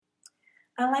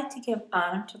I like to give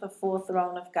honor to the full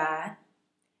throne of God,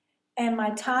 and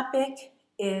my topic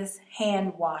is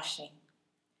hand washing.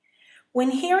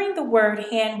 When hearing the word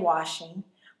hand washing,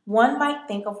 one might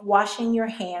think of washing your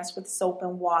hands with soap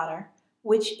and water,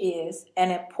 which is an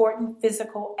important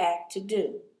physical act to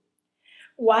do.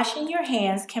 Washing your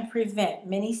hands can prevent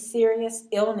many serious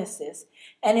illnesses,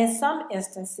 and in some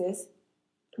instances,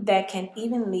 that can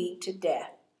even lead to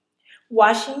death.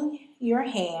 Washing your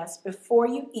hands before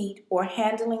you eat or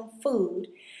handling food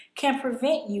can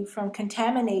prevent you from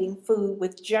contaminating food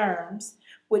with germs,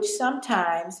 which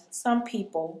sometimes some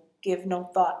people give no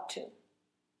thought to.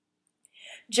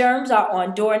 Germs are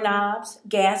on doorknobs,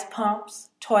 gas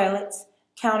pumps, toilets,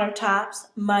 countertops,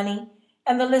 money,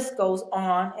 and the list goes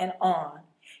on and on.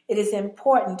 It is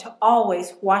important to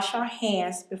always wash our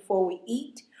hands before we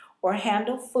eat or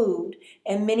handle food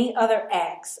and many other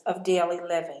acts of daily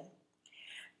living.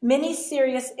 Many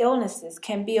serious illnesses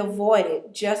can be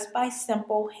avoided just by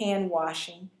simple hand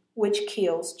washing, which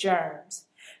kills germs.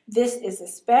 This is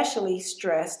especially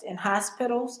stressed in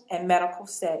hospitals and medical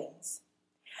settings.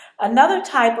 Another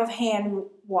type of hand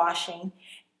washing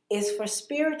is for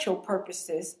spiritual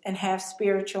purposes and have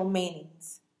spiritual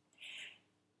meanings.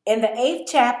 In the 8th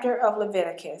chapter of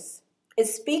Leviticus, it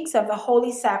speaks of the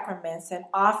holy sacraments and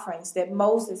offerings that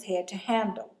Moses had to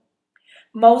handle.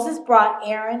 Moses brought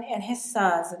Aaron and his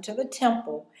sons into the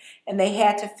temple, and they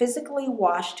had to physically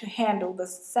wash to handle the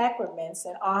sacraments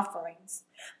and offerings.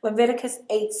 Leviticus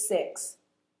 8:6.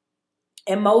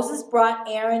 And Moses brought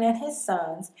Aaron and his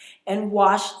sons and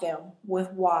washed them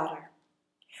with water.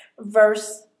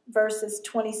 Verses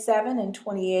 27 and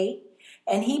 28.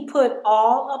 And he put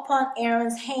all upon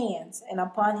Aaron's hands and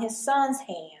upon his sons'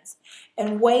 hands,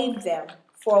 and waved them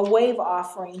for a wave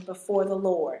offering before the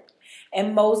Lord.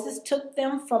 And Moses took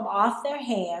them from off their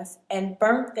hands and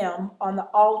burnt them on the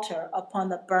altar upon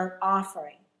the burnt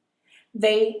offering.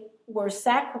 They were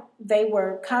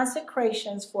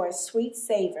consecrations for a sweet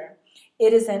savor.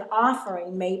 It is an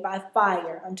offering made by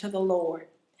fire unto the Lord.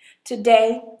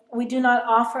 Today, we do not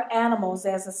offer animals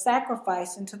as a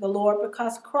sacrifice unto the Lord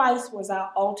because Christ was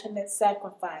our ultimate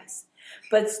sacrifice.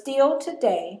 But still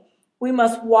today, we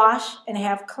must wash and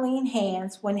have clean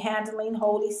hands when handling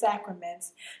holy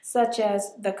sacraments, such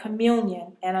as the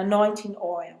communion and anointing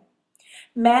oil.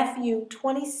 Matthew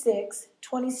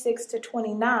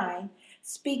 26:26-29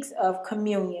 speaks of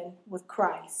communion with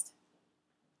Christ.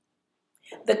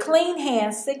 The clean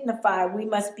hands signify we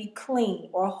must be clean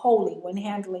or holy when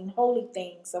handling holy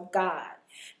things of God.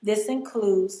 This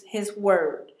includes His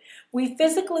Word. We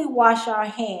physically wash our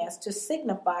hands to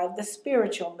signify the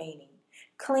spiritual meaning.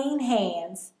 Clean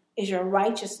hands is your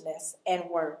righteousness and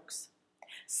works.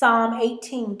 Psalm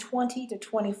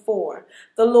 18:20-24.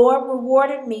 The Lord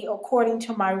rewarded me according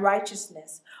to my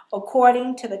righteousness.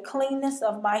 According to the cleanness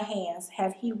of my hands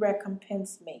have He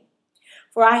recompensed me.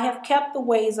 For I have kept the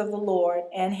ways of the Lord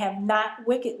and have not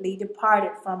wickedly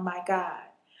departed from my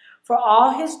God. For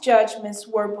all His judgments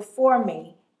were before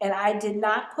me, and I did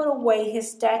not put away His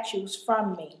statutes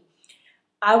from me.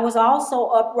 I was also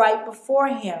upright before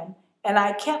Him, and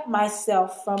I kept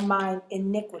myself from mine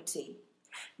iniquity.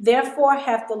 Therefore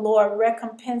hath the Lord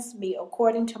recompensed me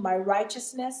according to my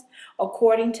righteousness,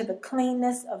 according to the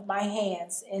cleanness of my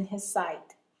hands in His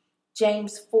sight.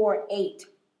 James 4:8.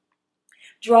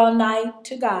 Draw nigh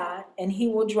to God, and He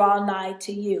will draw nigh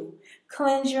to you.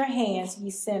 Cleanse your hands, ye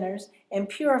sinners, and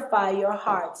purify your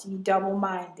hearts, ye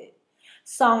double-minded.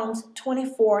 Psalms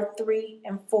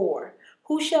 24:3-4.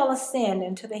 Who shall ascend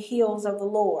into the hills of the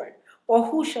Lord, or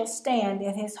who shall stand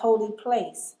in His holy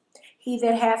place? He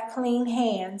that hath clean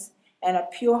hands and a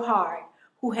pure heart,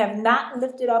 who have not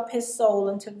lifted up his soul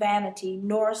unto vanity,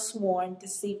 nor sworn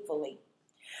deceitfully.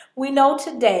 We know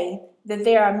today that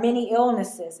there are many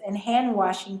illnesses, and hand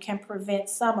washing can prevent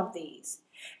some of these.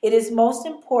 It is most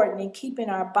important in keeping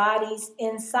our bodies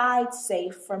inside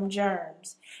safe from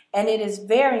germs, and it is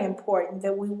very important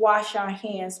that we wash our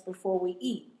hands before we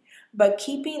eat. But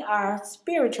keeping our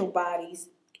spiritual bodies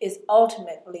is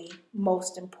ultimately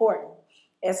most important,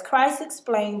 as Christ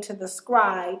explained to the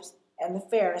scribes and the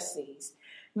Pharisees.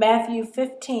 Matthew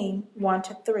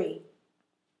 15:1-3.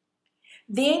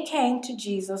 Then came to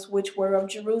Jesus which were of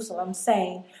Jerusalem,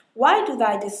 saying, Why do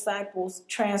thy disciples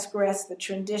transgress the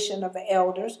tradition of the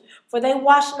elders? For they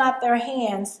wash not their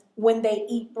hands when they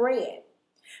eat bread.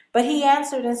 But he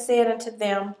answered and said unto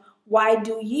them, Why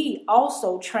do ye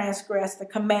also transgress the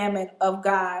commandment of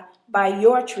God by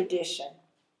your tradition?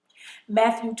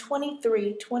 Matthew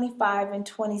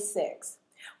 23:25-26.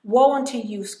 Woe unto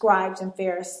you, scribes and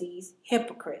Pharisees,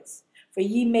 hypocrites! For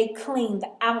ye make clean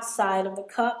the outside of the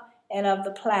cup and of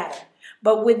the platter,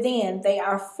 but within they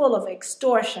are full of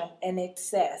extortion and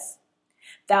excess.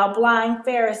 Thou blind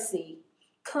Pharisee,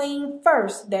 clean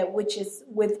first that which is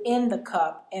within the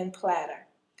cup and platter,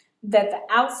 that the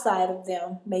outside of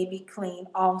them may be clean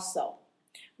also.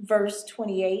 Verse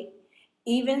 28,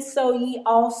 even so ye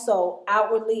also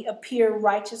outwardly appear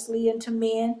righteously unto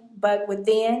men, but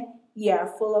within ye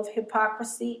are full of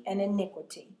hypocrisy and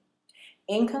iniquity.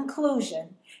 In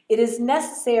conclusion, it is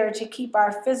necessary to keep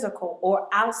our physical or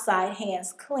outside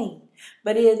hands clean,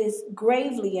 but it is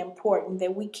gravely important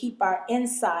that we keep our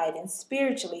inside and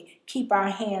spiritually keep our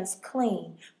hands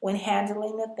clean when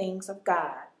handling the things of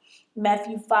God.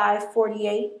 Matthew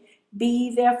 5:48, be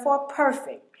ye therefore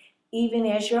perfect, even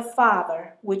as your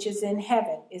Father which is in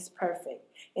heaven is perfect.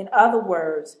 In other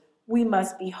words, we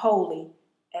must be holy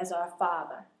as our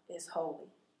Father is holy.